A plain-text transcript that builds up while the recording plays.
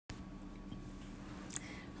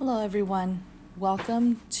Hello, everyone.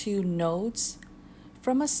 Welcome to Notes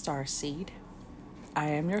from a Starseed. I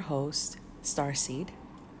am your host, Starseed.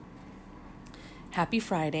 Happy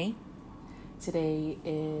Friday. Today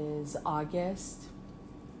is August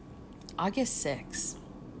 6th.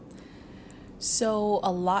 So,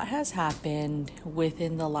 a lot has happened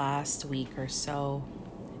within the last week or so,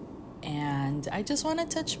 and I just want to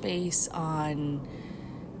touch base on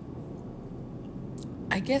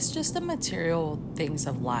just the material things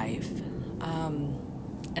of life.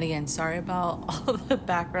 And again, sorry about all the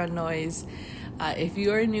background noise. If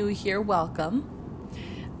you are new here, welcome.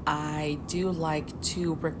 I do like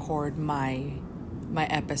to record my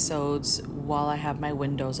episodes while I have my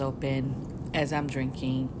windows open as I'm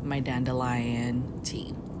drinking my dandelion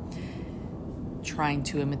tea, trying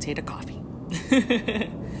to imitate a coffee.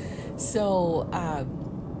 So,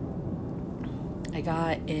 I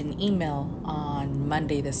got an email on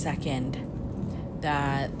Monday the 2nd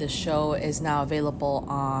that the show is now available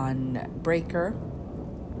on Breaker,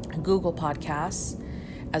 Google Podcasts,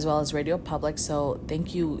 as well as Radio Public. So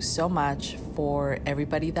thank you so much for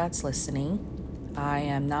everybody that's listening. I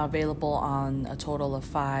am now available on a total of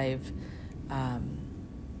five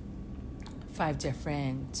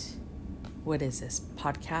different,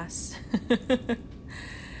 podcasts?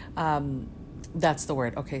 That's the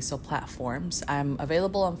word. Okay, so platforms. I'm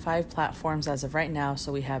available on 5 platforms as of right now.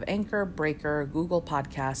 So we have Anchor, Breaker, Google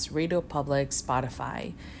Podcasts, Radio Public,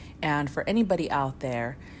 Spotify. And for anybody out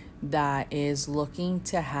there that is looking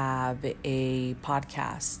to have a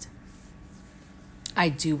podcast, I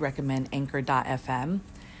do recommend Anchor.fm.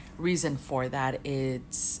 Reason for that,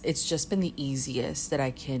 it's just been the easiest that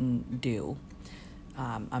I can do.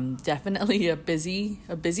 I'm definitely a busy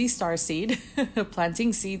starseed,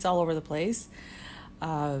 planting seeds all over the place.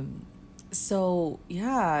 So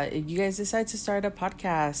yeah, if you guys decide to start a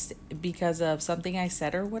podcast because of something I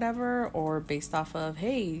said or whatever, or based off of,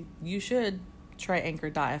 hey, you should try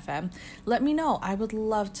Anchor.fm, let me know. I would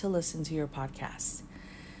love to listen to your podcast.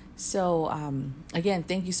 So again,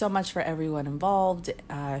 thank you so much for everyone involved.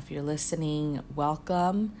 If you're listening,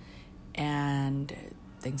 welcome. And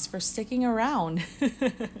thanks for sticking around.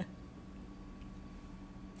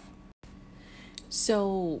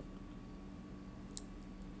 So,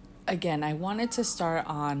 again, I wanted to start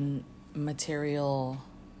on material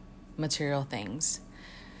things.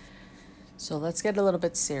 So let's get a little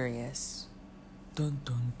bit serious. Dun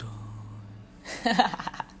dun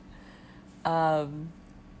dun.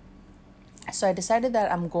 So I decided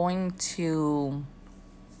that I'm going to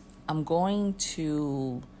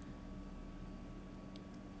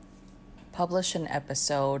publish an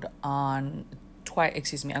episode I'm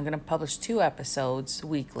going to publish 2 episodes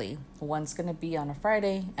weekly. One's going to be on a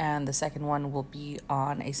Friday and the second one will be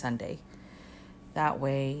on a Sunday. That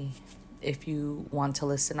way, if you want to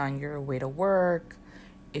listen on your way to work,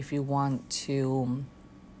 if you want to,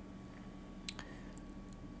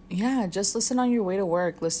 just listen on your way to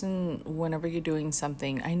work, listen whenever you're doing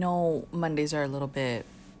something. I know Mondays are a little bit,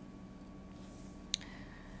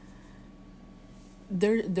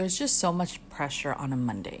 there's just so much pressure on a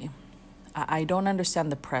Monday. I don't understand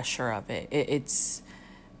the pressure of it. It's,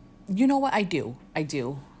 you know what? I do.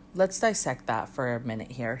 Let's dissect that for a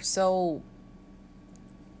minute here. So,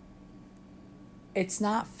 it's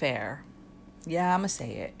not fair. Yeah, I'm going to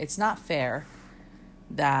say it. It's not fair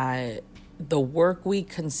that the work week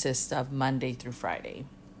consists of Monday through Friday.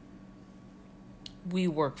 We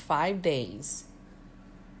work 5 days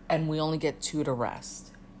and we only get 2 to rest.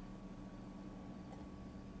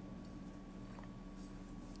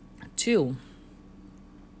 2.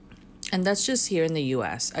 And that's just here in the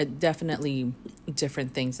U.S. Definitely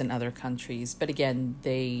different things in other countries. But again,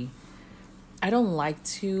 I don't like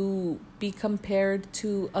to be compared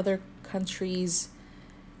to other countries.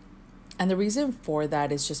 And the reason for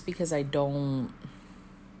that is just because I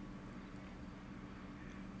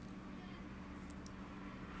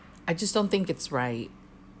just don't think it's right.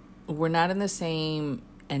 We're not in the same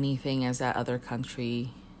anything as that other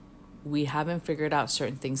country. We haven't figured out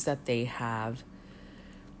certain things that they have.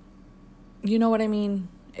 You know what I mean?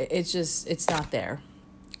 It's not there.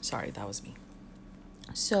 Sorry, that was me.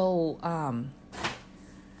 So, I'm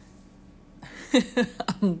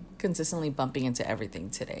consistently bumping into everything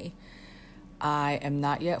today. I am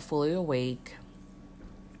not yet fully awake.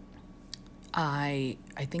 I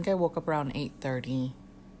think I woke up around 8:30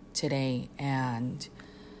 today, and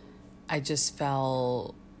I just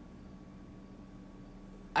felt,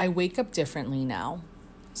 I wake up differently now.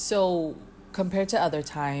 So compared to other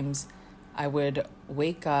times, I would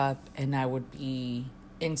wake up and I would be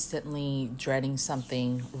instantly dreading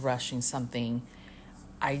something, rushing something,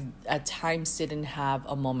 I at times didn't have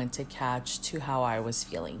a moment to catch to how I was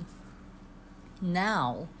feeling.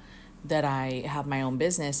 Now that I have my own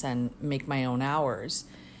business and make my own hours,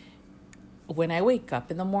 when I wake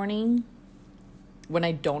up in the morning, when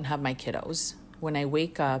I don't have my kiddos, when I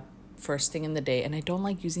wake up first thing in the day, and I don't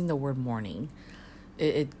like using the word morning,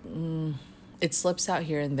 it slips out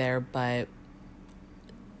here and there, but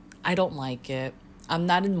I don't like it. I'm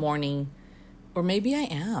not in mourning, or maybe I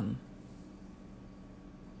am.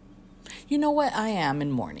 You know what? I am in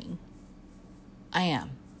mourning. I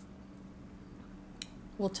am.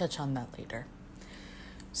 We'll touch on that later.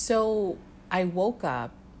 So I woke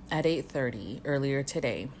up at 8:30 earlier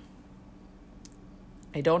today.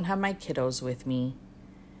 I don't have my kiddos with me.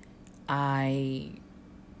 I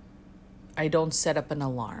don't set up an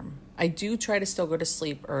alarm. I do try to still go to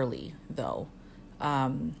sleep early, though.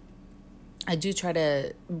 I do try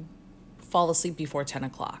to fall asleep before 10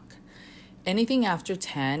 o'clock. Anything after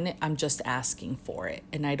 10, I'm just asking for it.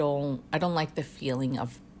 And I don't like the feeling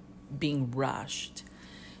of being rushed.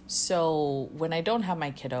 So when I don't have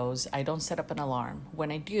my kiddos, I don't set up an alarm.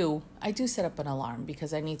 When I do set up an alarm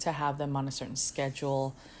because I need to have them on a certain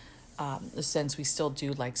schedule. Since we still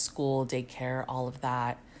do like school, daycare, all of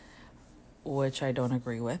that, which I don't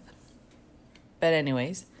agree with. But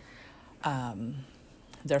anyways,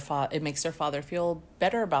 it makes their father feel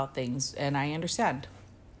better about things, and I understand.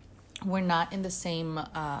 We're not in the same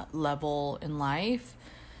level in life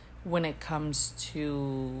when it comes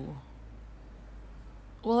to,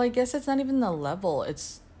 well, I guess it's not even the level.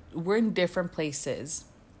 We're in different places.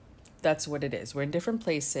 That's what it is. We're in different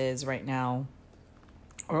places right now,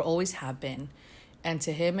 or always have been. And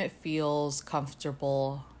to him, it feels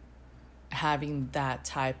comfortable having that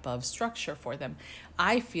type of structure for them.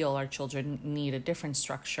 I feel our children need a different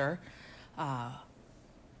structure,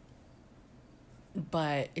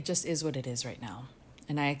 but it just is what it is right now.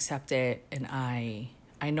 And I accept it, and I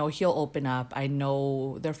know he'll open up. I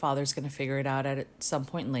know their father's going to figure it out at some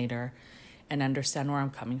point later and understand where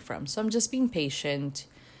I'm coming from. So I'm just being patient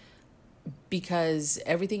because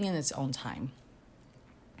everything in its own time.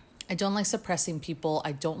 I don't like suppressing people.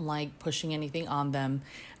 I don't like pushing anything on them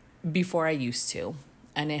before I used to.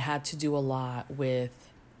 And it had to do a lot with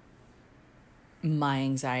my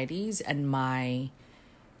anxieties and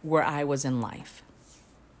where I was in life.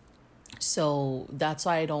 So that's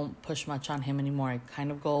why I don't push much on him anymore. I kind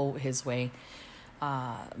of go his way.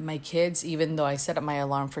 My kids, even though I set up my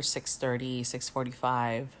alarm for 6:30,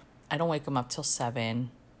 6:45, I don't wake them up till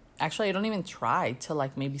 7. Actually, I don't even try till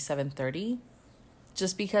like maybe 7:30.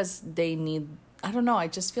 Just because they need, I don't know, I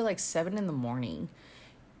just feel like 7 in the morning,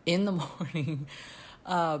 in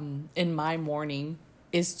my morning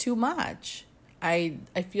is too much. I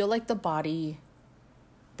feel like the body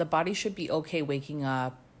should be okay waking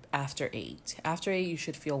up after 8. After 8, you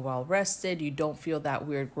should feel well rested. You don't feel that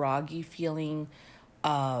weird groggy feeling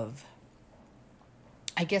of,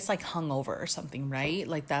 I guess, like hungover or something, right?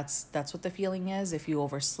 Like that's what the feeling is if you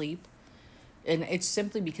oversleep. And it's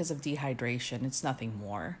simply because of dehydration. It's nothing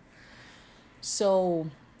more.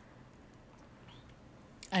 So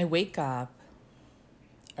I wake up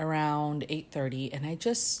around 8:30 and I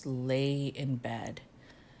just lay in bed.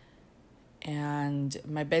 And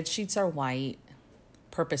my bed sheets are white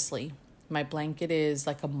purposely. My blanket is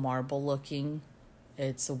like a marble looking.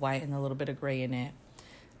 It's white and a little bit of gray in it.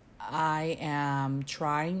 I am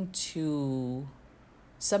trying to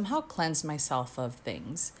somehow cleanse myself of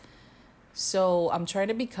things. So I'm trying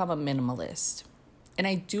to become a minimalist. And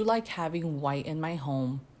I do like having white in my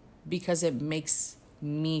home because it makes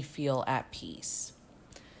me feel at peace.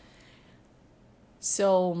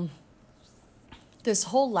 So this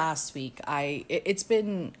whole last week, I've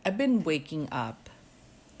been waking up.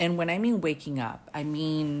 And when I mean waking up, I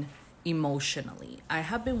mean emotionally. I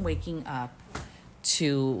have been waking up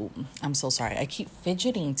I'm so sorry, I keep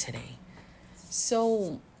fidgeting today.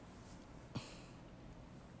 So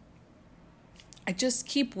I just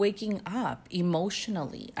keep waking up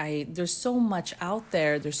emotionally. There's so much out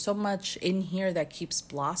there. There's so much in here that keeps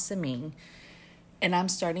blossoming. And I'm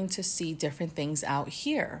starting to see different things out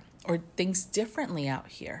here, or things differently out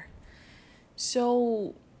here.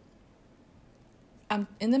 So I'm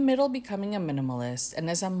in the middle becoming a minimalist. And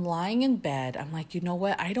as I'm lying in bed, I'm like, you know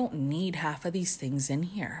what? I don't need half of these things in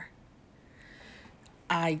here.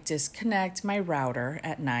 I disconnect my router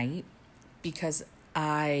at night because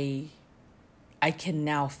I can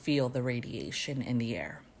now feel the radiation in the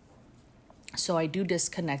air. So I do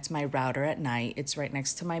disconnect my router at night. It's right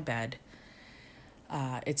next to my bed.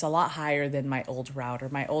 It's a lot higher than my old router.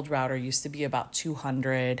 My old router used to be about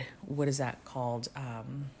 200. What is that called?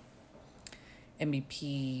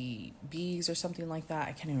 MBPBs or something like that.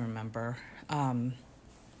 I can't even remember.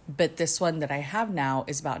 But this one that I have now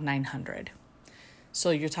is about 900. So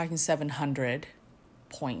you're talking 700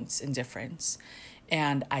 points in difference.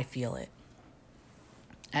 And I feel it.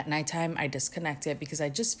 At nighttime, I disconnect it because I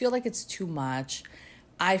just feel like it's too much.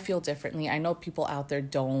 I feel differently. I know people out there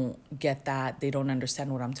don't get that. They don't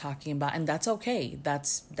understand what I'm talking about. And that's okay.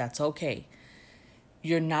 That's okay.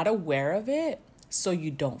 You're not aware of it, so you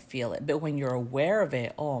don't feel it. But when you're aware of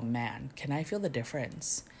it, oh man, can I feel the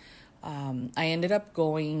difference? I ended up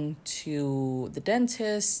going to the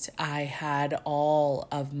dentist. I had all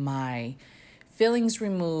of my fillings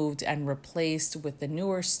removed and replaced with the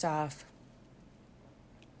newer stuff.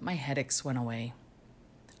 My headaches went away.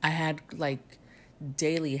 I had like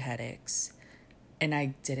daily headaches, and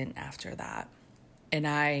I didn't after that. And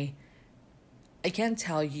I can't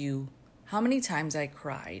tell you how many times I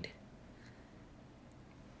cried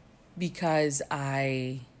because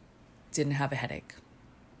I didn't have a headache.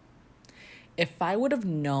 If I would have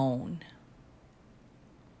known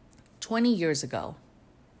 20 years ago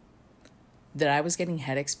that I was getting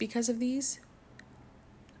headaches because of these,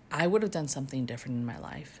 I would have done something different in my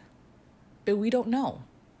life. But we don't know.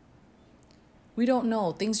 We don't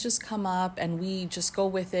know. Things just come up and we just go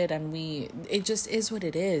with it, and it just is what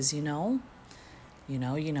it is, you know? You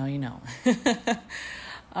know.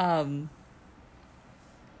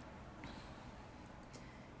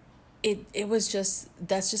 It was just,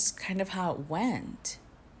 that's just kind of how it went.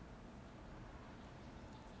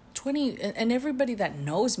 20, and everybody that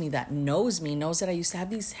knows me knows that I used to have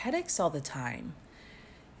these headaches all the time.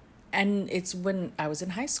 And it's when I was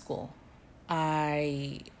in high school.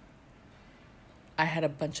 I had a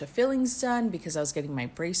bunch of fillings done because I was getting my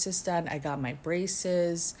braces done. I got my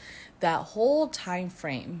braces. That whole time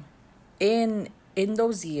frame in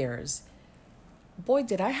those years, boy,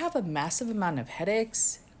 did I have a massive amount of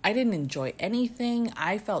headaches. I didn't enjoy anything.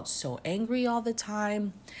 I felt so angry all the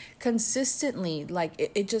time. Consistently, like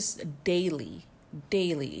it just daily.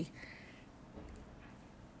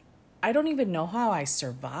 I don't even know how I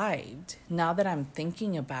survived now that I'm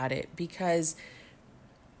thinking about it, because,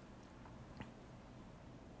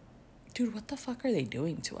 dude, what the fuck are they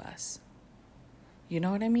doing to us? You know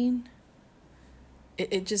what I mean?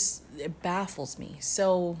 It baffles me.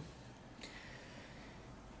 So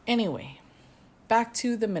anyway, back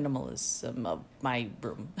to the minimalism of my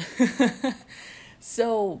room.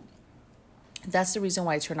 So that's the reason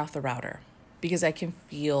why I turn off the router, because I can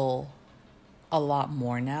feel a lot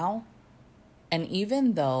more now. And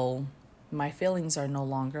even though my fillings are no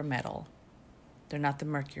longer metal, they're not the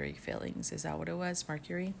mercury fillings. Is that what it was?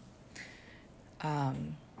 Mercury?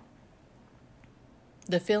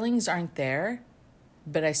 The fillings aren't there,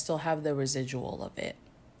 but I still have the residual of it.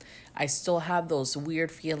 I still have those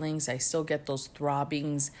weird feelings. I still get those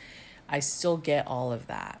throbbings. I still get all of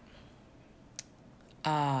that.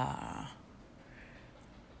 I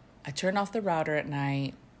turn off the router at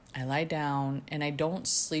night. I lie down, and I don't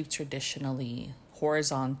sleep traditionally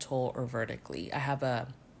horizontal or vertically. I have a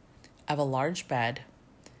large bed.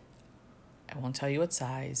 I won't tell you what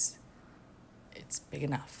size. It's big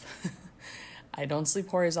enough. I don't sleep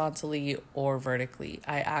horizontally or vertically.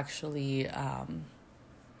 I actually,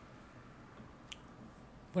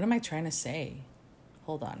 what am I trying to say?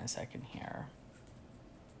 Hold on a second here.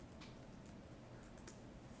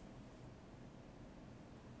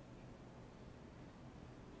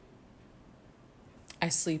 I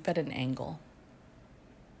sleep at an angle.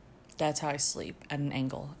 That's how I sleep, at an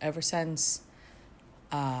angle. Ever since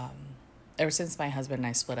my husband and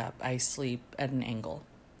I split up, I sleep at an angle,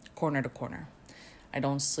 corner to corner. I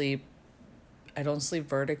don't sleep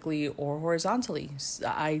vertically or horizontally.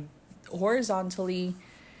 Horizontally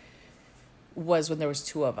was when there was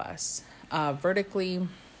two of us. Vertically,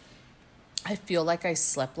 I feel like I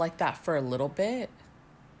slept like that for a little bit,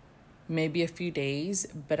 maybe a few days,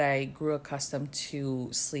 but I grew accustomed to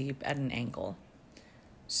sleep at an angle.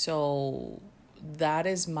 So that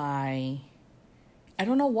is I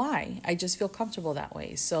don't know why. I just feel comfortable that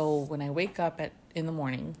way. So when I wake up in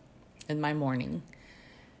my morning,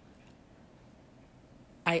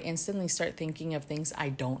 I instantly start thinking of things I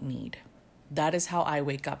don't need. That is how I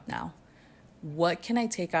wake up now. What can I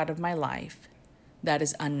take out of my life that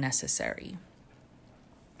is unnecessary?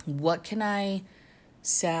 What can I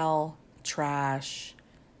sell, trash,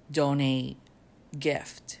 donate,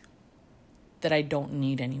 gift that I don't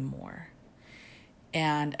need anymore?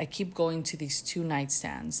 And I keep going to these 2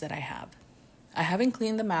 nightstands that I have. I haven't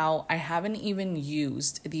cleaned them out. I haven't even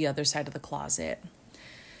used the other side of the closet.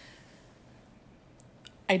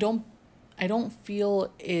 I don't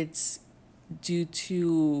feel it's due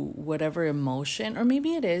to whatever emotion, or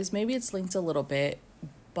maybe it's linked a little bit,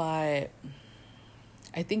 but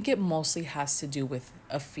I think it mostly has to do with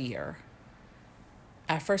a fear.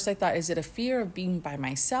 At first I thought, is it a fear of being by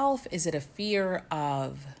myself? Is it a fear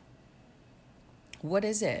of, what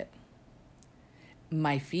is it?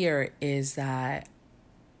 My fear is that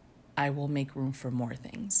I will make room for more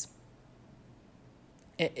things.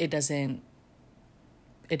 It doesn't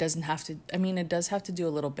have to, I mean, it does have to do a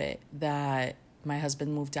little bit that my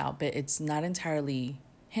husband moved out, but it's not entirely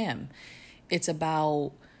him. It's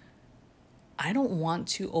about, I don't want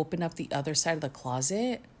to open up the other side of the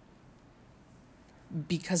closet,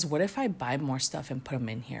 because what if I buy more stuff and put them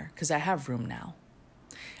in here? Because I have room now.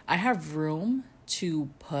 I have room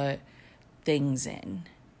to put things in.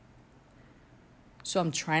 So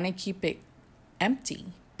I'm trying to keep it empty,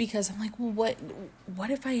 because I'm like, well, what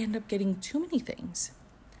if I end up getting too many things?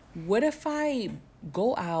 What if I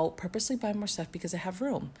go out, purposely buy more stuff because I have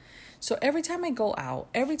room? So every time I go out,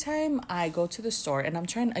 every time I go to the store, and I'm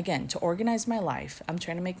trying, again, to organize my life, I'm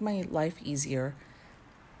trying to make my life easier.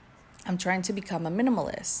 I'm trying to become a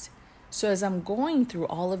minimalist. So as I'm going through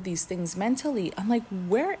all of these things mentally, I'm like,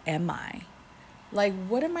 where am I? Like,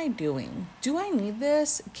 what am I doing? Do I need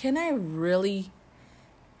this? Can I really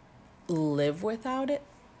live without it?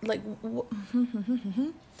 Like,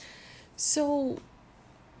 so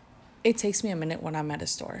it takes me a minute when I'm at a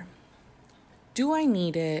store. Do I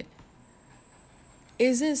need it?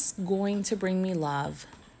 Is this going to bring me love?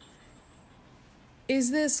 Is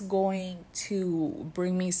this going to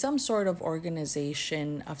bring me some sort of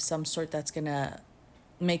organization of some sort that's going to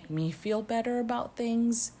make me feel better about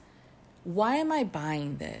things? Why am I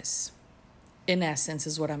buying this? In essence,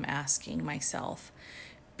 is what I'm asking myself.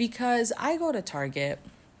 Because I go to Target.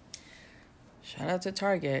 Shout out to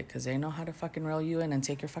Target, because they know how to fucking reel you in and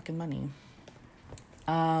take your fucking money.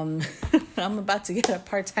 I'm about to get a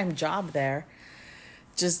part-time job there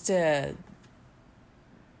just to,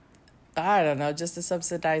 I don't know, just to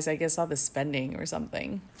subsidize, I guess, all the spending or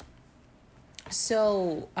something.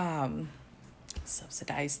 So,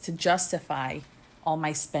 subsidize, to justify all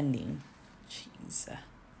my spending. Jeez.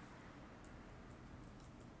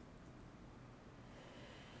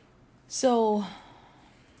 So,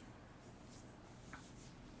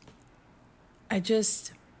 I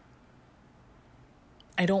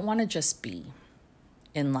don't want to just be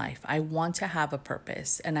in life. I want to have a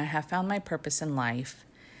purpose, and I have found my purpose in life,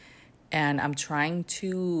 and I'm trying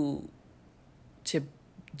to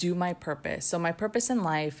do my purpose. So my purpose in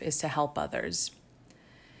life is to help others,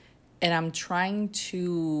 and I'm trying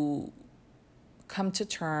to come to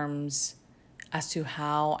terms as to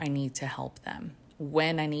how I need to help them,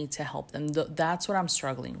 when I need to help them. That's what I'm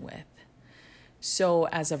struggling with. So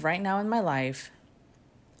as of right now in my life,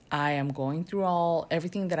 I am going through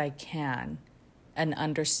everything that I can and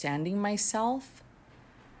understanding myself,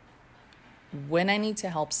 when I need to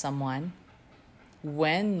help someone,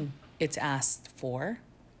 when it's asked for,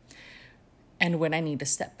 and when I need to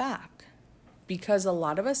step back. Because a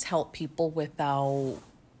lot of us help people without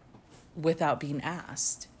being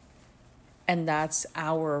asked. And that's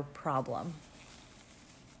our problem.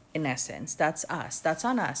 In essence, that's us. That's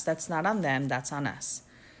on us. That's not on them. That's on us.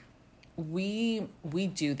 We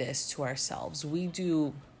do this to ourselves. When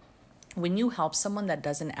you help someone that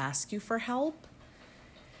doesn't ask you for help,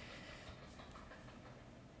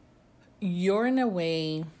 you're in a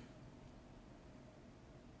way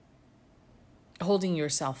holding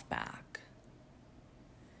yourself back.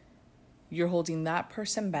 You're holding that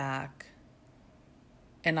person back.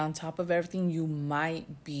 And on top of everything, you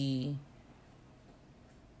might be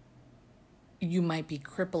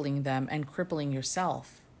crippling them and crippling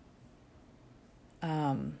yourself.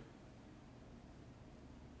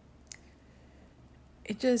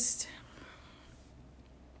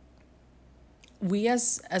 We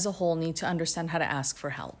as a whole need to understand how to ask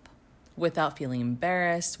for help without feeling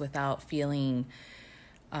embarrassed, without feeling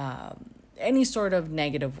any sort of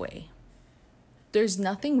negative way. There's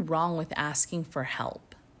nothing wrong with asking for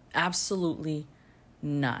help. Absolutely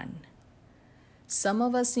none. Some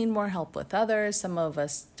of us need more help with others. Some of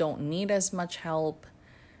us don't need as much help.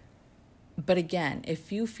 But again,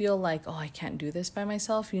 if you feel like, oh, I can't do this by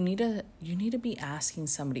myself, you need to be asking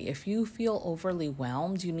somebody. If you feel overly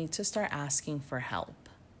whelmed, you need to start asking for help.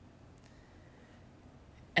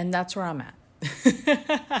 And that's where I'm at.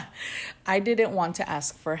 I didn't want to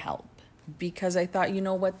ask for help because I thought, you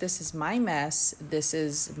know what, this is my mess. This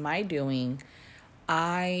is my doing.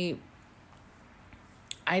 I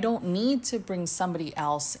don't need to bring somebody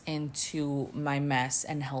else into my mess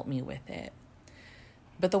and help me with it.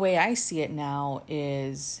 But the way I see it now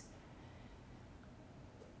is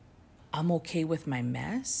I'm okay with my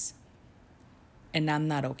mess, and I'm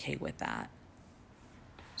not okay with that.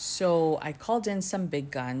 So I called in some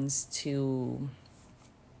big guns to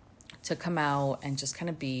come out and just kind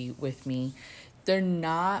of be with me. They're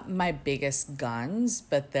not my biggest guns,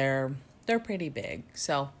 but they're pretty big.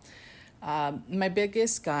 So my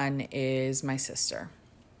biggest gun is my sister.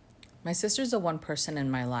 My sister's the one person in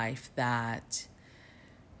my life that,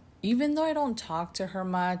 even though I don't talk to her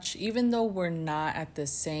much, even though we're not in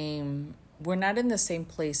the same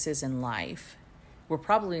places in life, we're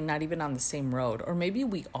probably not even on the same road, or maybe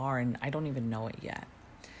we are and I don't even know it yet.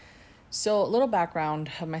 So a little background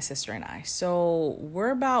of my sister and I. So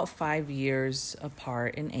we're about 5 years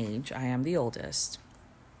apart in age. I am the oldest.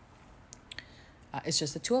 It's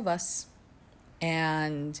just the two of us.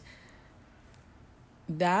 And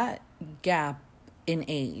that gap in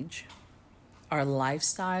age, our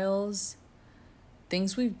lifestyles,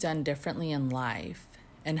 things we've done differently in life,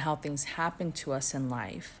 and how things happen to us in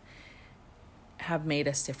life have made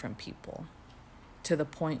us different people, to the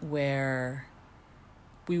point where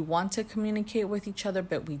we want to communicate with each other,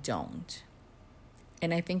 but we don't.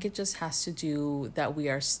 And I think it just has to do that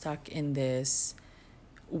we're stuck in this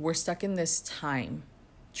time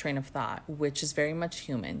train of thought, which is very much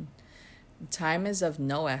human. Time is of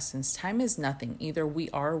no essence. Time is nothing. Either we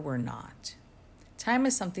are or we're not. Time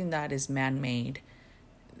is something that is man-made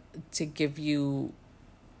to give you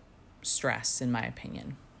stress, in my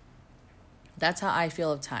opinion. That's how I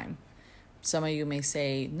feel of time. Some of you may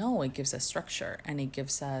say, no, it gives us structure, and it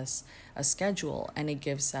gives us a schedule, and it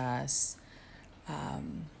gives us,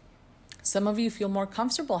 some of you feel more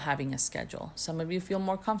comfortable having a schedule. Some of you feel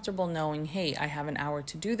more comfortable knowing, hey, I have an hour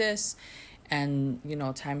to do this, and,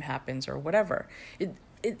 time happens or whatever.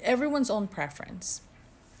 Everyone's own preference.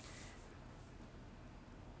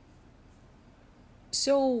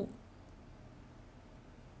 So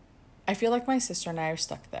I feel like my sister and I are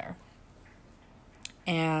stuck there.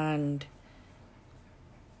 And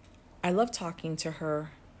I love talking to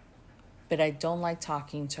her, but I don't like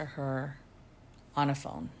talking to her on a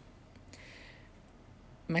phone.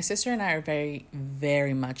 My sister and I are very,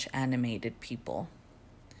 very much animated people.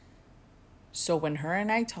 So when her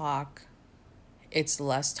and I talk, it's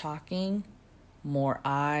less talking, more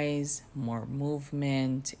eyes, more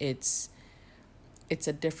movement. It's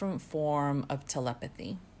a different form of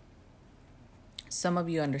telepathy. Some of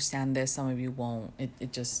you understand this, some of you won't.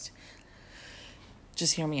 It just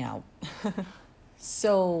hear me out.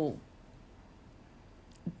 So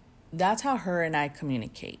that's how her and I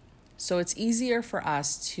communicate. So it's easier for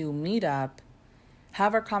us to meet up,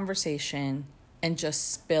 have our conversation, and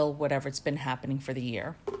just spill whatever's been happening for the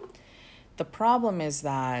year. The problem is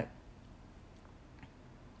that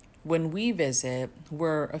when we visit,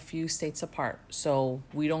 we're a few states apart, so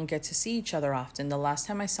we don't get to see each other often. The last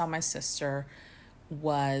time I saw my sister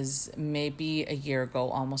was maybe a year ago,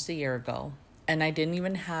 almost a year ago. And I didn't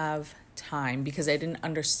even have time because I didn't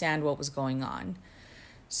understand what was going on.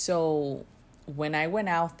 So when I went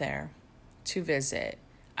out there to visit,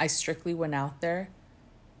 I strictly went out there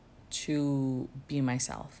to be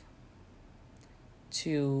myself,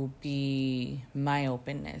 to be my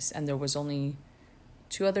openness. And there was only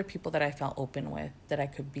 2 other people that I felt open with, that I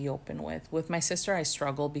could be open with. With my sister, I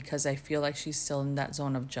struggle because I feel like she's still in that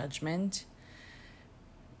zone of judgment.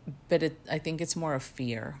 But I think it's more of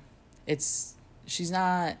fear. She's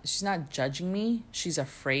not judging me. She's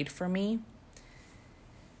afraid for me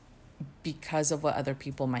because of what other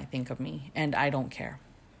people might think of me. And I don't care.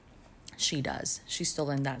 She does. She's still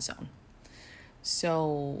in that zone.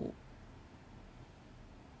 So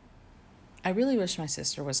I really wish my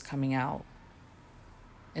sister was coming out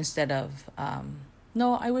instead of,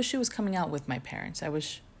 no, I wish she was coming out with my parents.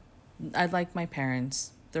 I like my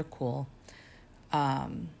parents. They're cool.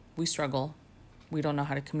 We struggle. We don't know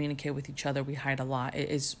how to communicate with each other. We hide a lot.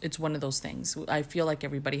 It's one of those things. I feel like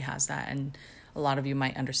everybody has that, and a lot of you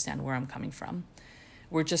might understand where I'm coming from.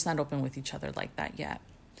 We're just not open with each other like that yet.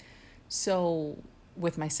 So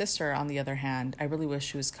with my sister, on the other hand, I really wish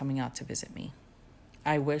she was coming out to visit me.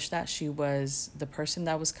 I wish that she was the person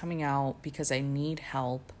that was coming out because I need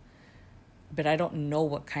help, but I don't know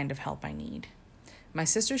what kind of help I need. My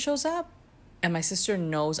sister shows up, and my sister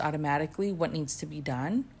knows automatically what needs to be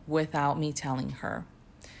done without me telling her,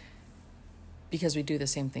 because we do the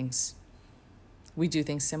same things. We do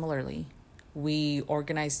things similarly. We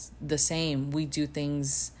organize the same. We do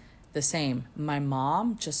things the same. My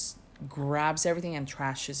mom just grabs everything and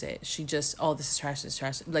trashes it. She just, this is trash, this is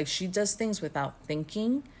trash. Like, she does things without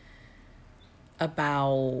thinking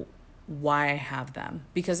about why I have them,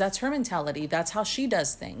 because that's her mentality. That's how she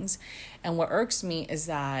does things. And what irks me is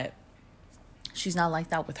that She's not like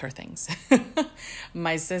that with her things.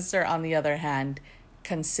 My sister, on the other hand,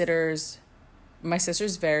 my sister's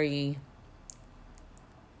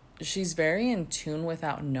she's very in tune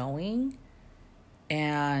without knowing,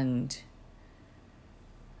 and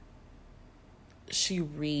she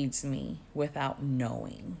reads me without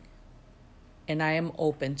knowing. And I am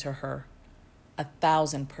open to her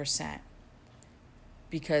 1,000%,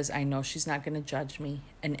 because I know she's not going to judge me,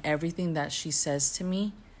 and everything that she says to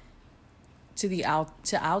me, to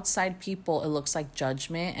outside people, it looks like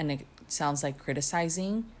judgment and it sounds like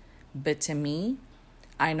criticizing, but to me,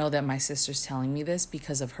 I know that my sister's telling me this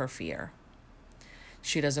because of her fear.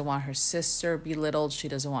 She doesn't want her sister belittled. She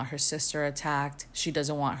doesn't want her sister attacked. She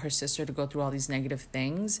doesn't want her sister to go through all these negative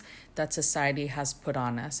things that society has put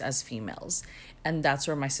on us as females. And that's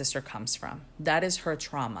where my sister comes from. That is her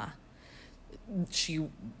trauma.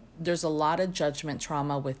 There's a lot of judgment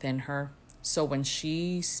trauma within her. So when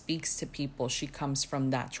she speaks to people, she comes from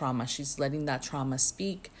that trauma. She's letting that trauma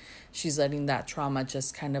speak. She's letting that trauma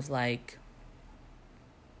just kind of like,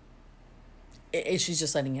 she's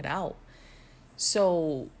just letting it out.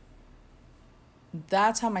 So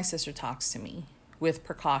that's how my sister talks to me, with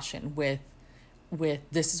precaution, with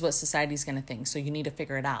this is what society's going to think, so you need to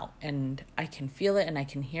figure it out. And I can feel it and I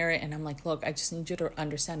can hear it, and I'm like, look, I just need you to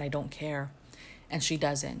understand I don't care. And she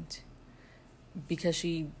doesn't, because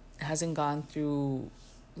she hasn't gone through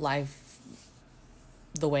life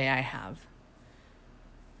the way I have.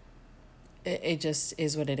 It just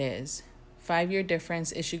is what it is. 5-year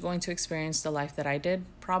difference. Is she going to experience the life that I did?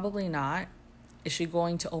 Probably not. Is she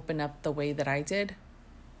going to open up the way that I did?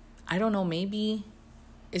 I don't know, maybe.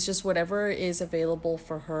 It's just whatever is available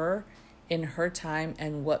for her in her time,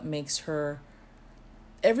 and what makes her,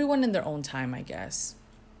 everyone in their own time, I guess.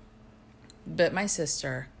 But my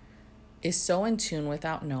sister is so in tune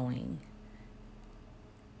without knowing.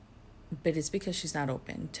 But it's because she's not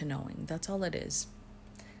open to knowing. That's all it is.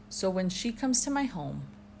 So when she comes to my home,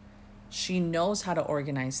 she knows how to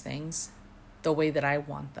organize things the way that I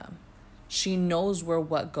want them. She knows where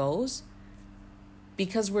what goes,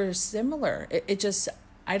 because we're similar.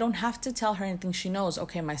 I don't have to tell her anything. She knows,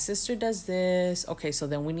 okay, my sister does this. Okay, so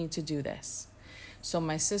then we need to do this. So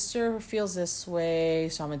my sister feels this way,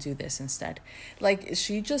 so I'm going to do this instead. Like,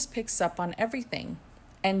 she just picks up on everything.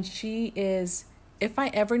 And she is, if I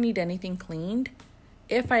ever need anything cleaned,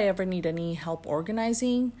 if I ever need any help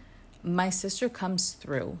organizing, my sister comes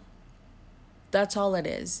through. That's all it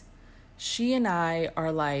is. She and I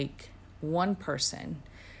are like one person.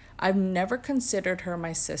 I've never considered her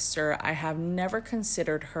my sister. I have never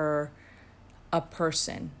considered her a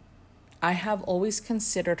person. I have always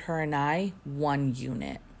considered her and I one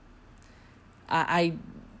unit. I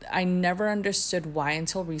never understood why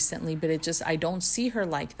until recently, but I don't see her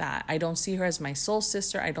like that. I don't see her as my soul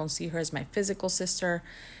sister. I don't see her as my physical sister,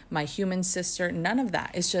 my human sister, none of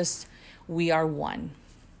that. It's just, we are one.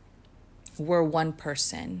 We're one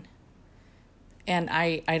person. And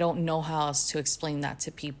I don't know how else to explain that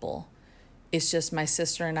to people. It's just my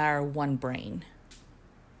sister and I are one brain.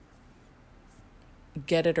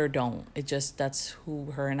 Get it or don't. That's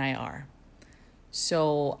who her and I are.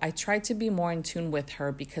 So I try to be more in tune with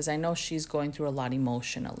her, because I know she's going through a lot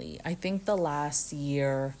emotionally. I think the last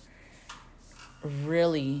year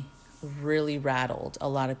really, really rattled a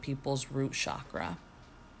lot of people's root chakra.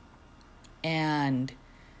 And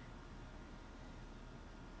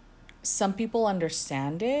some people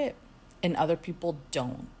understand it and other people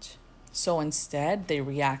don't. So instead, they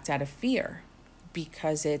react out of fear,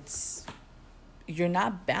 because you're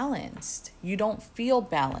not balanced. You don't feel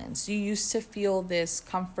balanced. You used to feel this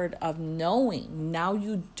comfort of knowing. Now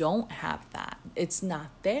you don't have that. It's not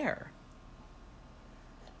there.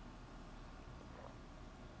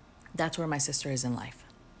 That's where my sister is in life.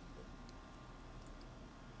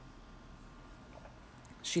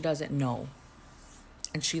 She doesn't know.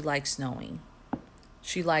 And she likes knowing.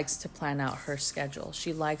 She likes to plan out her schedule.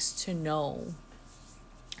 She likes to know.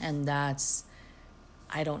 And I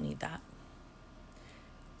don't need that.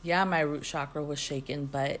 Yeah, my root chakra was shaken,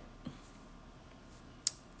 but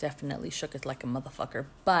definitely shook it like a motherfucker.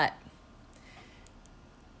 But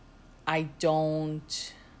I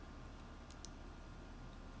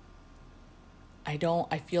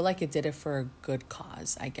feel like it did it for a good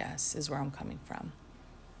cause, I guess, is where I'm coming from.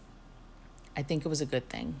 I think it was a good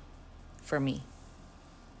thing for me,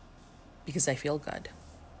 because I feel good,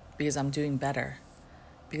 because I'm doing better,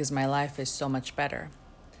 because my life is so much better.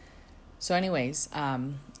 So anyways,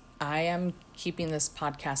 I am keeping this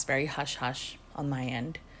podcast very hush-hush on my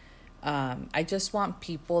end. I just want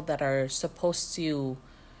people that are supposed to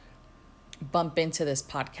bump into this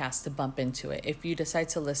podcast, to bump into it. If you decide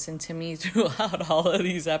to listen to me throughout all of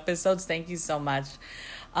these episodes, thank you so much.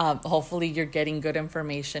 Hopefully you're getting good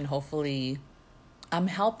information. Hopefully I'm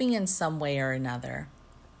helping in some way or another.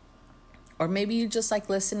 Or maybe you just like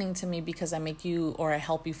listening to me because I make you or I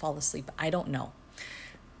help you fall asleep. I don't know.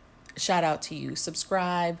 Shout out to you.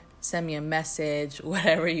 Subscribe, send me a message,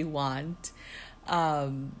 whatever you want.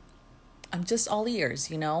 I'm just all ears,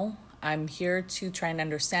 you know? I'm here to try and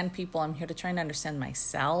understand people. I'm here to try and understand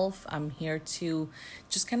myself. I'm here to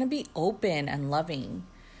just kind of be open and loving.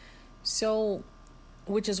 So,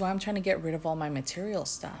 which is why I'm trying to get rid of all my material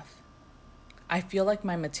stuff. I feel like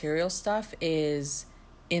my material stuff is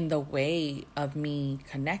in the way of me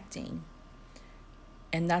connecting.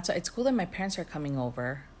 And that's why it's cool that my parents are coming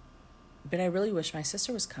over, but I really wish my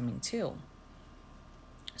sister was coming too.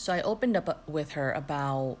 So I opened up with her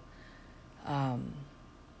about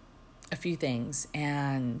a few things,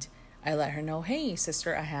 and I let her know, hey,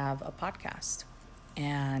 sister, I have a podcast,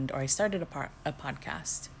 or I started a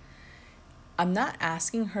podcast. I'm not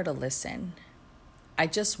asking her to listen. I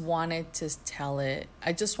just wanted to tell it.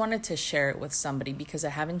 I just wanted to share it with somebody because I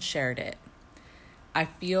haven't shared it. I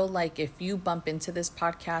feel like if you bump into this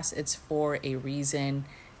podcast, it's for a reason,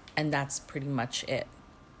 and that's pretty much it.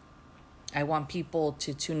 I want people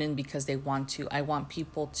to tune in because they want to. I want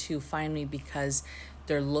people to find me because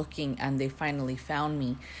they're looking and they finally found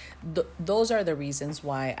me. Those are the reasons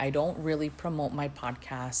why I don't really promote my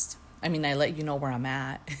podcast. I mean, I let you know where I'm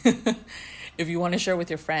at. If you want to share with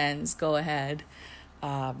your friends, go ahead.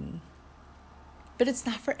 But it's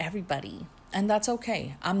not for everybody, and that's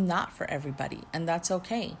okay. I'm not for everybody, and that's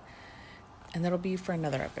okay. And that'll be for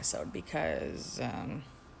another episode because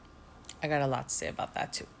I got a lot to say about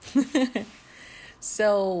that too.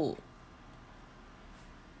 So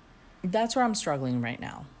that's where I'm struggling right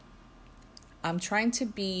now. I'm trying to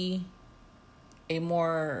be a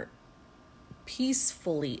more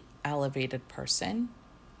peacefully elevated person.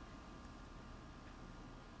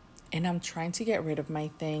 And I'm trying to get rid of my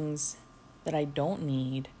things that I don't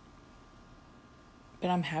need. But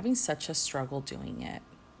I'm having such a struggle doing it.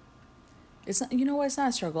 It's not, you know what? It's not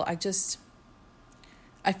a struggle. I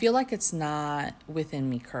feel like it's not within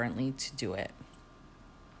me currently to do it.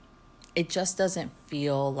 It just doesn't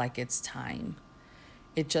feel like it's time.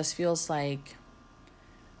 It just feels like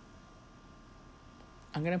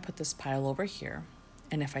I'm going to put this pile over here.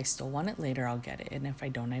 And if I still want it later, I'll get it. And if I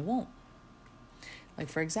don't, I won't. Like,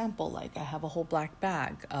 for example, like I have a whole black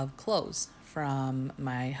bag of clothes from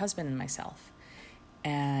my husband and myself.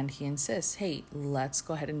 And he insists, hey, let's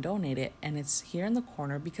go ahead and donate it. And it's here in the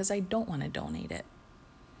corner because I don't want to donate it.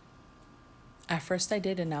 At first I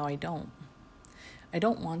did, and now I don't. I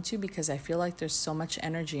don't want to because I feel like there's so much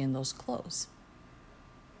energy in those clothes.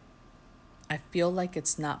 I feel like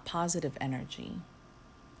it's not positive energy.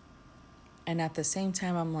 And at the same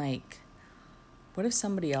time, I'm like, what if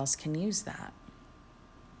somebody else can use that?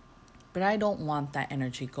 But I don't want that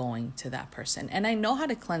energy going to that person. And I know how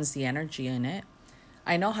to cleanse the energy in it.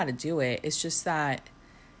 I know how to do it. It's just that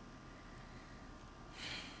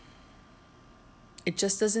it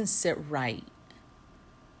just doesn't sit right.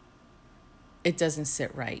 It doesn't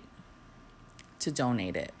sit right to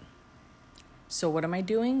donate it. So what am I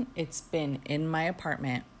doing? It's been in my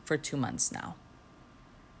apartment for 2 months now.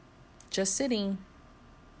 Just sitting,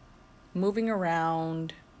 moving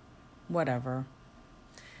around, whatever.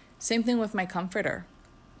 Same thing with my comforter.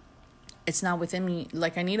 It's not within me.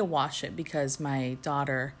 Like, I need to wash it because my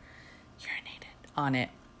daughter urinated on it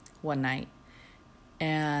one night.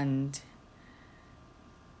 And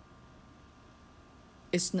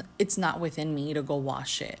it's not within me to go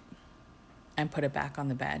wash it and put it back on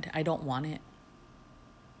the bed. I don't want it.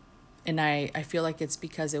 And I feel like it's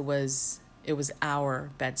because it was our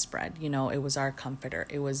bedspread, you know, it was our comforter.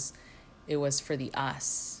 It was for the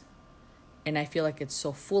us. And I feel like it's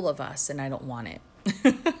so full of us and I don't want it.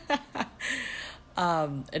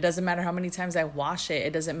 It doesn't matter how many times I wash it.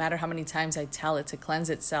 It doesn't matter how many times I tell it to cleanse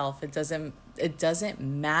itself. It doesn't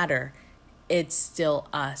matter. It's still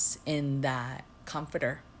us in that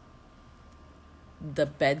comforter. The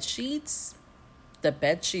bed sheets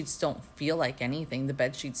don't feel like anything. The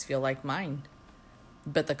bed sheets feel like mine.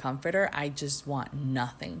 But the comforter, I just want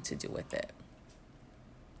nothing to do with it.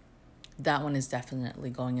 That one is definitely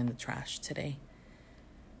going in the trash today.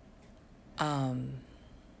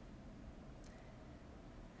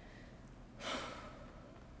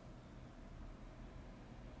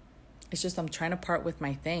 It's just I'm trying to part with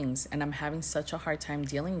my things and I'm having such a hard time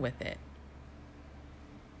dealing with it.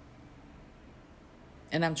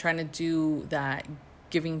 And I'm trying to do that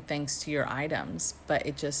giving thanks to your items, but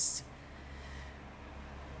it just,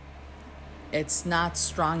 It's not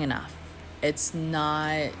strong enough. It's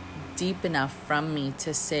not deep enough from me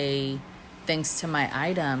to say thanks to my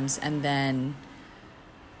items and then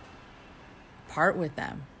part with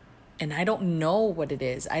them. And I don't know what it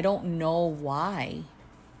is. I don't know why.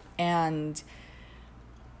 And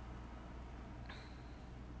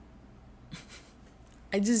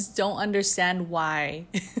I just don't understand why.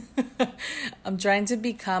 I'm trying to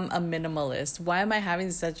become a minimalist. Why am I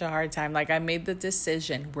having such a hard time? Like, I made the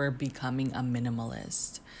decision, we're becoming a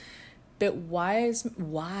minimalist. But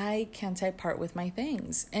why can't I part with my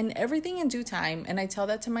things? And everything in due time. And I tell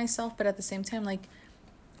that to myself, but at the same time, like,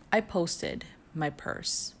 I posted my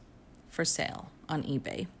purse for sale on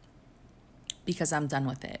eBay because I'm done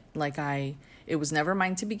with it. Like, it was never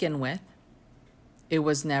mine to begin with.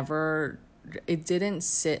 It didn't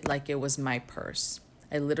sit like it was my purse.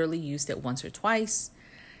 I literally used it once or twice,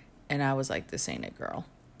 and I was like, this ain't it, girl.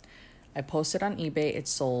 I posted on eBay, it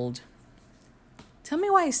sold. Tell me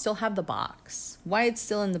why I still have the box. Why it's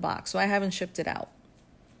still in the box. Why I haven't shipped it out.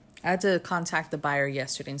 I had to contact the buyer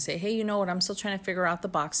yesterday and say, hey, you know what? I'm still trying to figure out the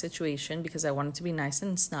box situation because I want it to be nice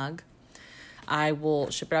and snug. I will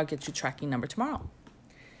ship it out, get you tracking number tomorrow.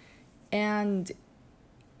 And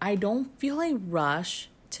I don't feel a rush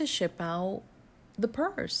to ship out the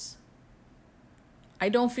purse. I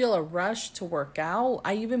don't feel a rush to work out.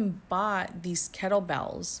 I even bought these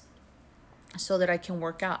kettlebells so that I can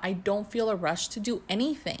work out. I don't feel a rush to do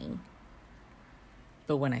anything.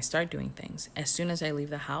 But when I start doing things, as soon as I leave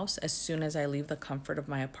the house, as soon as I leave the comfort of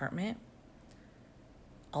my apartment,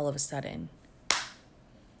 all of a sudden,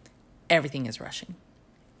 everything is rushing.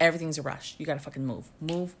 Everything's a rush. You got to fucking move.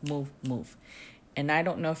 And I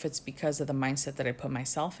don't know if it's because of the mindset that I put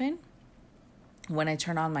myself in when I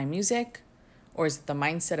turn on my music, or is it the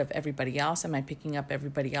mindset of everybody else? Am I picking up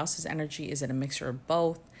everybody else's energy? Is it a mixture of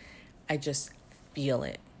both? I just feel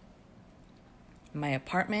it. My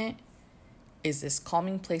apartment is this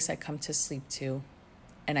calming place I come to sleep to,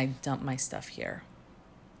 and I dump my stuff here.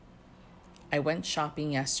 I went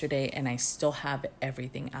shopping yesterday and I still have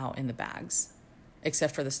everything out in the bags,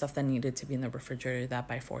 except for the stuff that needed to be in the refrigerator that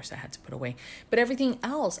by force I had to put away. But everything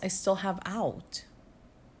else I still have out.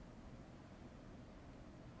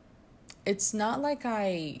 It's not like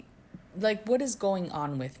what is going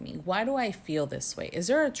on with me? Why do I feel this way? Is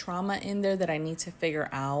there a trauma in there that I need to figure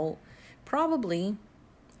out? Probably.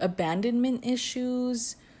 Abandonment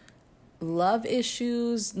issues, love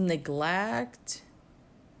issues, neglect.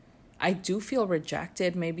 I do feel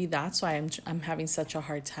rejected. Maybe that's why I'm having such a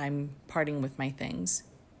hard time parting with my things.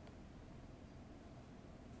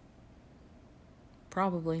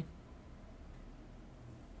 Probably.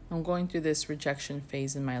 I'm going through this rejection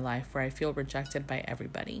phase in my life where I feel rejected by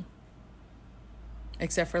everybody.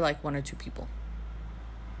 Except for like one or two people.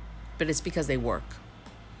 But it's because they work.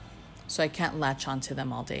 So I can't latch onto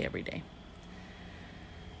them all day, every day.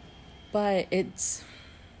 But it's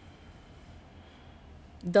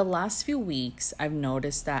the last few weeks, I've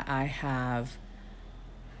noticed that I have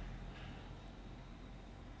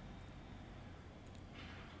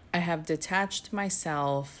detached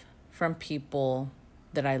myself from people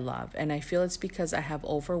that I love. And I feel it's because I have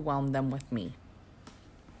overwhelmed them with me.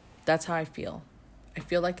 That's how I feel. I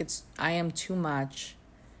feel like I am too much,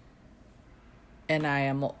 and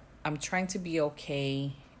I'm trying to be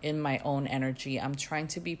okay in my own energy. I'm trying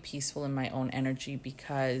to be peaceful in my own energy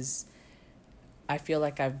because I feel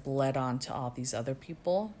like I've bled on to all these other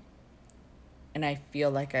people, and I feel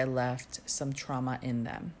like I left some trauma in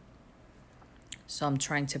them. So I'm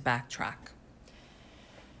trying to backtrack.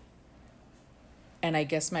 And I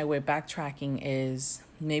guess my way backtracking is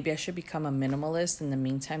maybe I should become a minimalist in the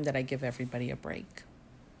meantime that I give everybody a break.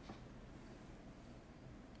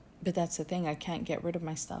 But that's the thing, I can't get rid of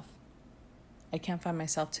my stuff. I can't find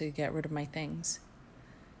myself to get rid of my things.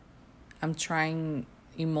 I'm trying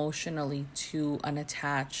emotionally to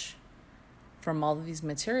unattach from all of these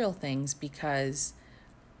material things because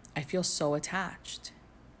I feel so attached.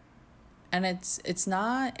 And it's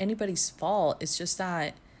not anybody's fault. It's just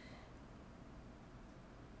that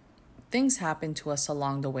things happen to us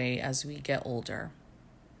along the way as we get older,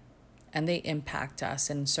 and they impact us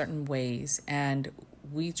in certain ways, and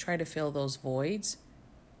we try to fill those voids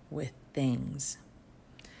with things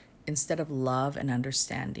instead of love and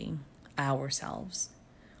understanding ourselves.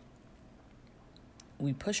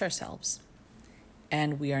 We push ourselves,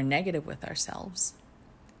 and we are negative with ourselves,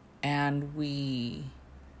 and we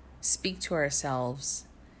speak to ourselves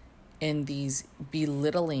in these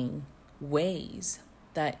belittling ways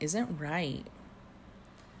that isn't right.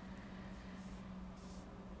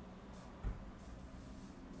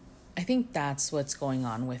 I think that's what's going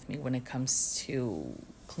on with me when it comes to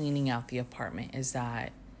cleaning out the apartment is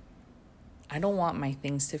that I don't want my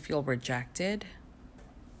things to feel rejected.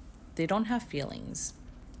 They don't have feelings.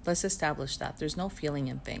 Let's establish that. There's no feeling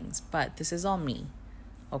in things, but this is all me,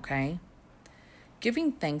 okay?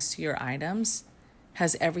 Giving thanks to your items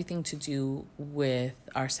has everything to do with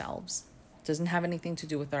ourselves. It doesn't have anything to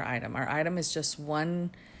do with our item. Our item is just one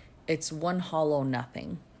hollow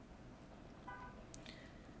nothing.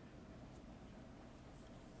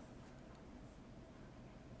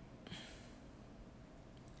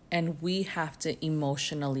 And we have to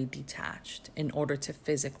emotionally detach in order to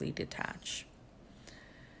physically detach.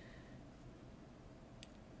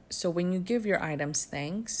 So when you give your items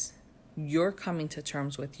thanks, you're coming to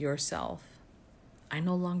terms with yourself. I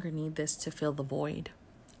no longer need this to fill the void.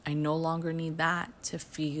 I no longer need that to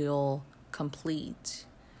feel complete.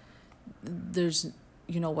 What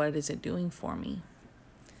is it doing for me?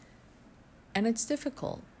 And it's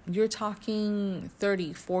difficult. You're talking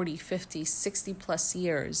 30, 40, 50, 60 plus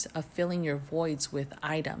years of filling your voids with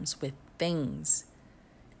items, with things,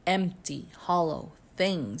 empty, hollow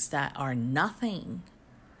things that are nothing.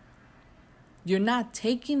 You're not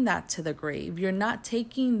taking that to the grave. You're not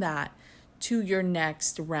taking that to your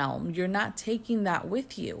next realm. You're not taking that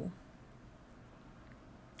with you.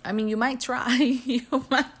 I mean, you might try. You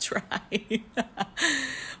might try.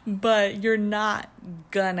 But you're not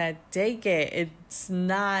gonna take it. It's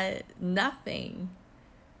not nothing.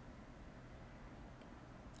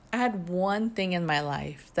 I had one thing in my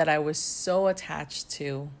life that I was so attached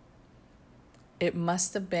to. It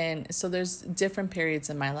must have been, so there's different periods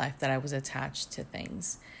in my life that I was attached to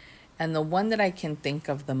things. And the one that I can think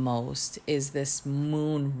of the most is this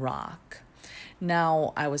moon rock.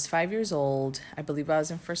 Now, I was 5 years old. I believe I was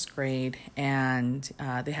in first grade, and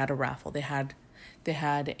they had a raffle. They had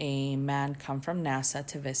a man come from NASA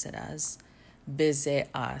to visit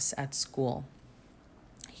us at school.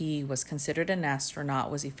 He was considered an astronaut.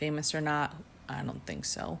 Was he famous or not? I don't think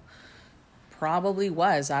so. Probably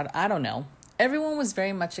was. I don't know. Everyone was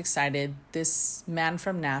very much excited. This man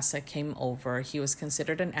from NASA came over. He was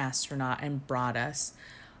considered an astronaut and brought us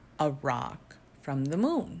a rock from the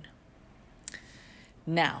moon.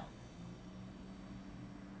 Now,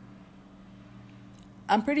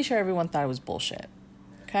 I'm pretty sure everyone thought it was bullshit,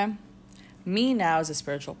 okay? Me now as a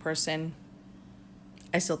spiritual person,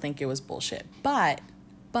 I still think it was bullshit, but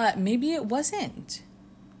maybe it wasn't.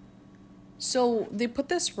 So they put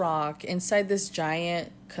this rock inside this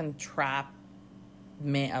giant contraption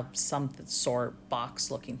of some sort, box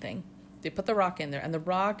looking thing. They put the rock in there, and the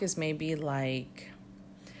rock is maybe like,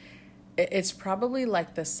 it's probably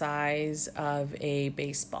like the size of a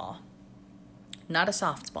baseball. Not a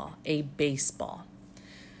softball, a baseball.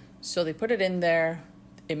 So they put it in there.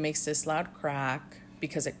 It makes this loud crack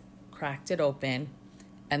because it cracked it open,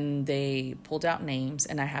 and they pulled out names,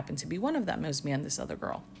 and I happened to be one of them. It was me and this other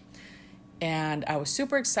girl. And I was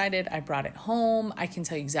super excited. I brought it home. I can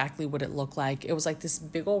tell you exactly what it looked like. It was like this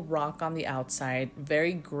big old rock on the outside,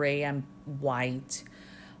 very gray and white.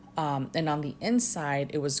 And on the inside,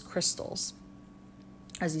 it was crystals.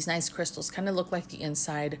 As these nice crystals kind of look like the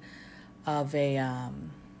inside of a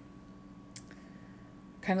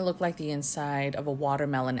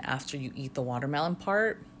watermelon after you eat the watermelon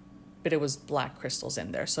part, but it was black crystals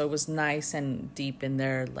in there. So it was nice and deep in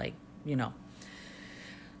there, like, you know.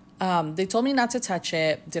 They told me not to touch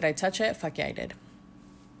it. Did I touch it? Fuck yeah, I did.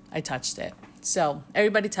 I touched it. So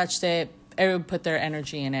everybody touched it. Everyone put their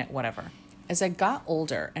energy in it, whatever. As I got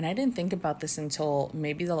older, and I didn't think about this until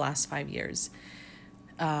maybe the last 5 years,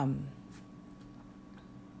 the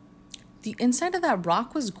inside of that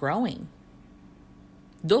rock was growing.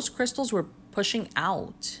 Those crystals were pushing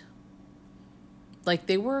out. Like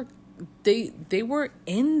they were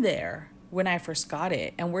in there when I first got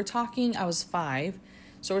it. And we're talking, I was 5.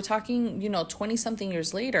 So we're talking, 20 something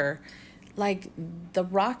years later, like the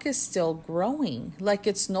rock is still growing. Like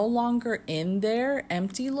it's no longer in there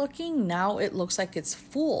empty looking. Now it looks like it's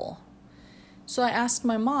full. So I asked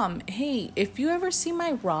my mom, hey, if you ever see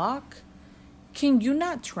my rock, can you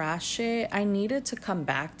not trash it? I need it to come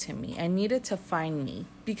back to me. I need it to find me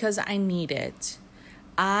because I need it.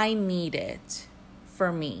 I need it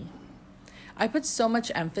for me. I put so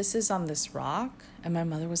much emphasis on this rock, and my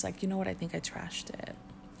mother was like, you know what? I think I trashed it.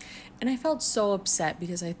 And I felt so upset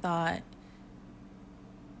because I thought,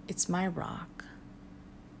 it's my rock.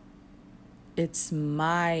 It's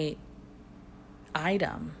my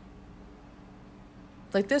item.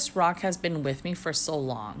 Like this rock has been with me for so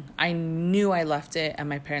long. I knew I left it at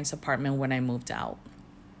my parents' apartment when I moved out.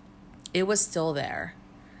 It was still there.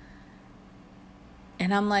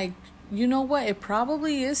 And I'm like, you know what? It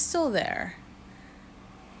probably is still there.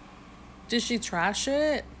 Did she trash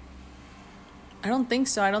it? I don't think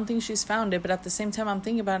so. I don't think she's found it. But at the same time, I'm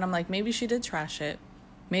thinking about it. I'm like, maybe she did trash it.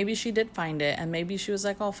 Maybe she did find it. And maybe she was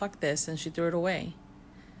like, oh, fuck this. And she threw it away.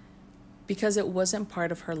 Because it wasn't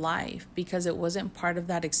part of her life. Because it wasn't part of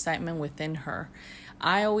that excitement within her.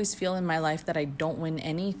 I always feel in my life that I don't win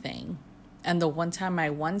anything. And the one time I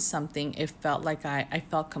won something, it felt like I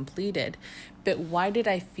felt completed. But why did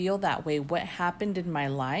I feel that way? What happened in my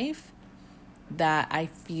life that I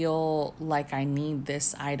feel like I need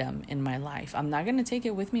this item in my life? I'm not going to take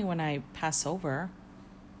it with me when I pass over.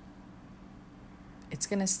 It's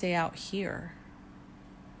going to stay out here.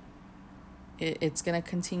 It's going to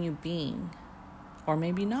continue being. Or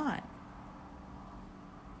maybe not.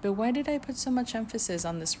 But why did I put so much emphasis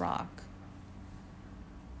on this rock?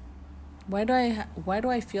 Why do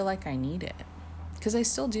I feel like I need it? Because I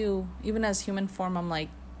still do. Even as human form, I'm like,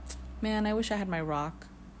 man, I wish I had my rock.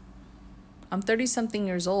 I'm 30-something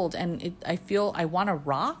years old, and I feel I want a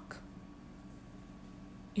rock.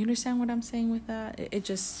 You understand what I'm saying with that? It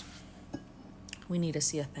just, we need to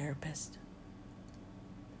see a therapist.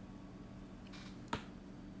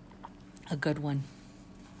 A good one.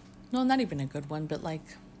 No, not even a good one, but like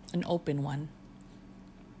an open one.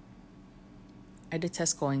 I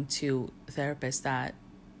detest going to therapists that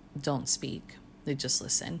don't speak. They just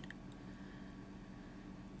listen.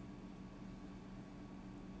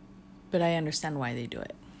 But I understand why they do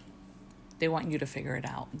it. They want you to figure it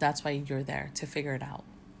out. That's why you're there, to figure it out.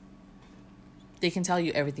 They can tell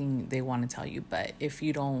you everything they want to tell you, but if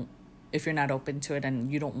you're not open to it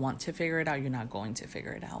and you don't want to figure it out, you're not going to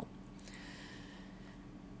figure it out.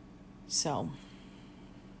 So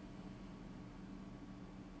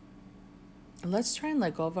let's try and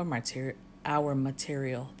let go of our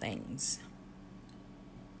material things.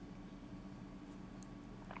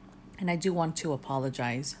 And I do want to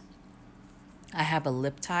apologize. I have a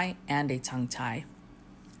lip tie and a tongue tie.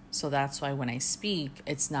 So that's why when I speak,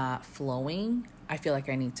 it's not flowing. I feel like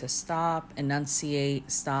I need to stop, enunciate.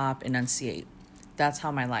 That's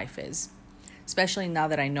how my life is. Especially now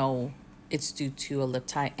that I know it's due to a lip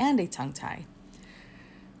tie and a tongue tie.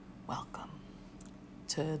 Welcome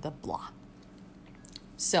to the block.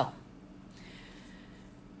 So,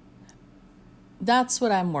 that's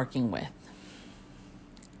what I'm working with.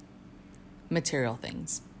 Material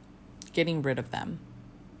things. Getting rid of them.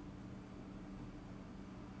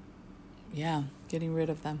 Yeah, getting rid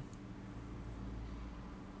of them.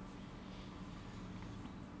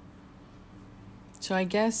 So I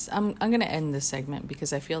guess I'm going to end this segment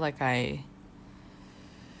because I feel like I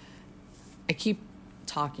keep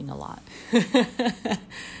talking a lot.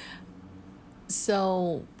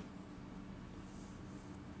 So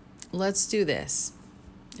let's do this.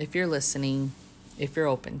 If you're listening, if you're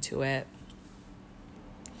open to it,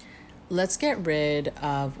 let's get rid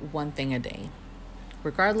of one thing a day.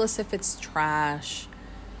 Regardless if it's trash,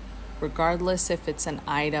 regardless if it's an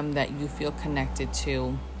item that you feel connected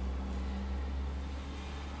to.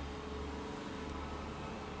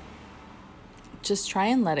 Just try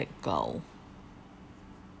and let it go.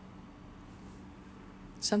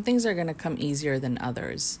 Some things are going to come easier than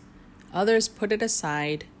others. Others, put it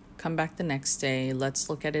aside, come back the next day. Let's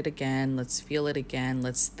look at it again. Let's feel it again.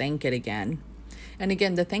 Let's thank it again. And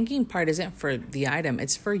again, the thanking part isn't for the item.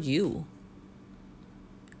 It's for you.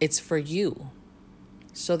 It's for you.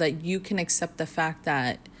 So that you can accept the fact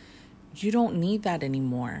that you don't need that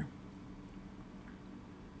anymore.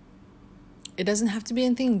 It doesn't have to be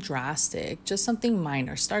anything drastic, just something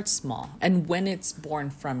minor. Start small. And when it's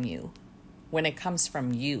born from you, when it comes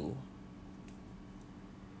from you,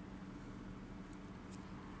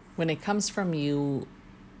 when it comes from you,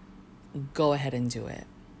 go ahead and do it.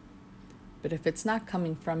 But if it's not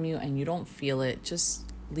coming from you and you don't feel it,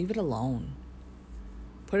 just leave it alone.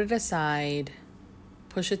 Put it aside,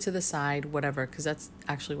 push it to the side, whatever, because that's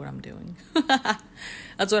actually what I'm doing.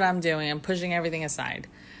 That's what I'm doing. I'm pushing everything aside.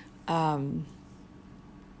 I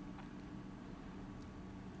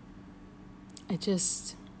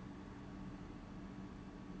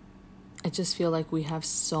just feel like we have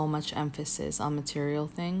so much emphasis on material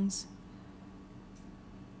things,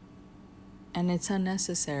 and it's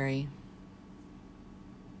unnecessary.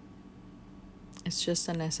 It's just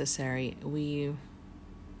unnecessary.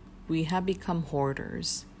 We have become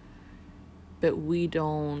hoarders, but we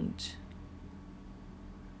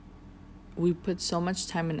put so much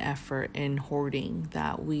time and effort in hoarding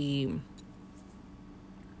that we're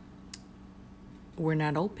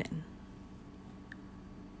not open.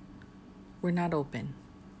 We're not open.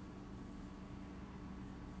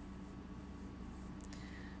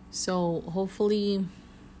 So hopefully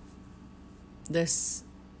this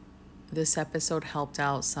this episode helped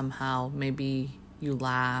out somehow. Maybe you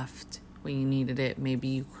laughed when you needed it. Maybe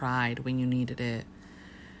you cried when you needed it.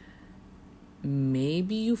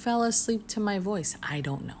 Maybe you fell asleep to my voice. I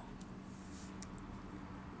don't know.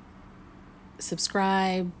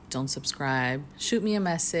 Subscribe, don't subscribe. Shoot me a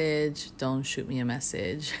message, don't shoot me a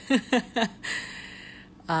message.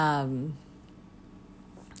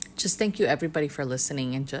 Just thank you everybody for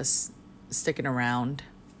listening and just sticking around.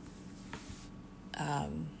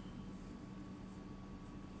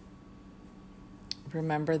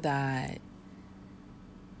 Remember that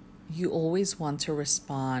you always want to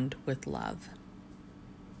respond with love.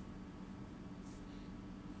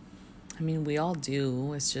 I mean, we all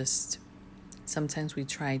do. It's just sometimes we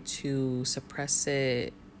try to suppress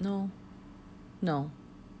it. No.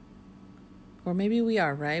 Or maybe we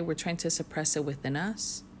are, right? We're trying to suppress it within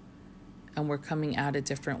us. And we're coming out a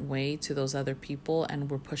different way to those other people and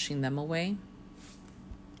we're pushing them away.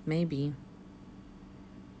 Maybe.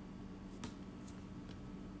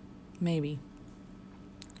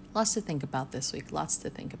 Lots to think about this week. Lots to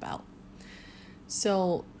think about.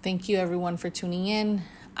 So thank you everyone for tuning in.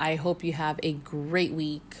 I hope you have a great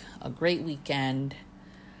week, a great weekend.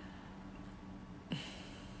 I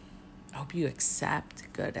hope you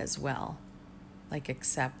accept good as well. Like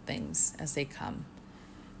accept things as they come.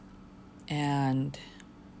 And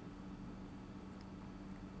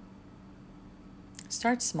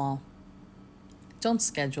start small. Don't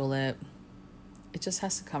schedule it. It just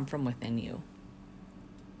has to come from within you.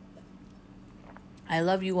 I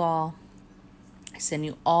love you all. I send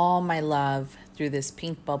you all my love through this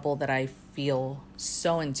pink bubble that I feel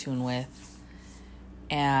so in tune with.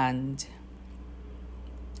 And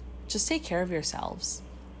just take care of yourselves.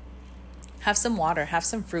 Have some water, have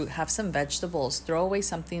some fruit, have some vegetables. Throw away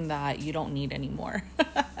something that you don't need anymore.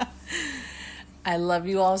 I love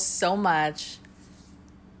you all so much.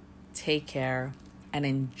 Take care and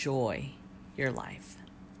enjoy your life.